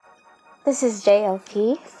This is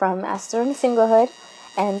JLP from Mastering Singlehood,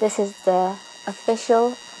 and this is the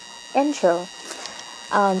official intro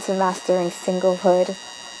to Mastering Singlehood.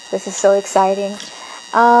 This is so exciting.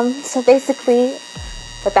 So basically,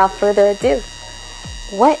 without further ado,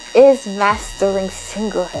 what is Mastering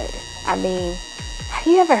Singlehood? I mean, have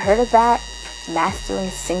you ever heard of that? Mastering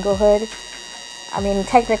Singlehood? I mean,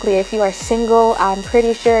 technically, if you are single, I'm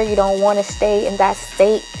pretty sure you don't want to stay in that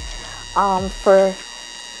state for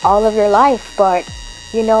all of your life. But,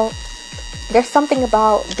 you know, there's something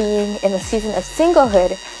about being in the season of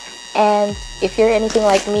singlehood. And if you're anything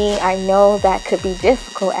like me, I know that could be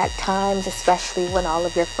difficult at times, especially when all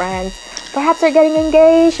of your friends perhaps are getting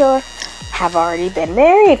engaged or have already been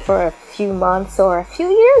married for a few months or a few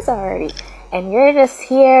years already. And you're just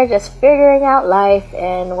here, just figuring out life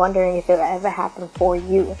and wondering if it'll ever happen for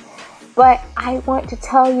you. But I want to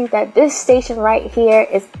tell you that this station right here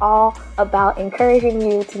is all about encouraging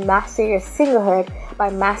you to master your singlehood by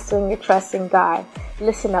mastering your trust in God.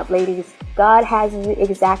 Listen up, ladies. God has you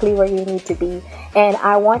exactly where you need to be. And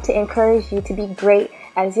I want to encourage you to be great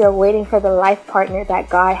as you're waiting for the life partner that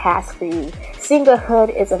God has for you.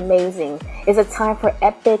 Singlehood is amazing. It's a time for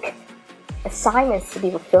epic assignments to be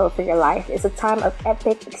fulfilled for your life. It's a time of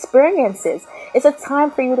epic experiences. It's a time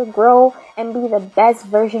for you to grow and be the best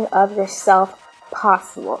version of yourself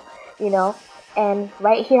possible, And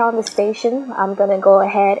right here on the station, I'm going to go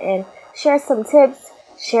ahead and share some tips,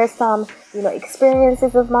 share some,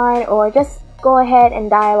 experiences of mine, or just go ahead and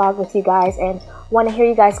dialogue with you guys and want to hear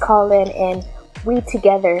you guys call in, and we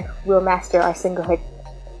together will master our singlehood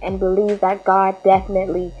and believe that God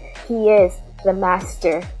definitely, He is the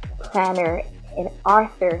master planner and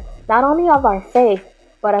author, not only of our faith,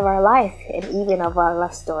 but of our life and even of our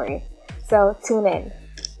love story. So tune in.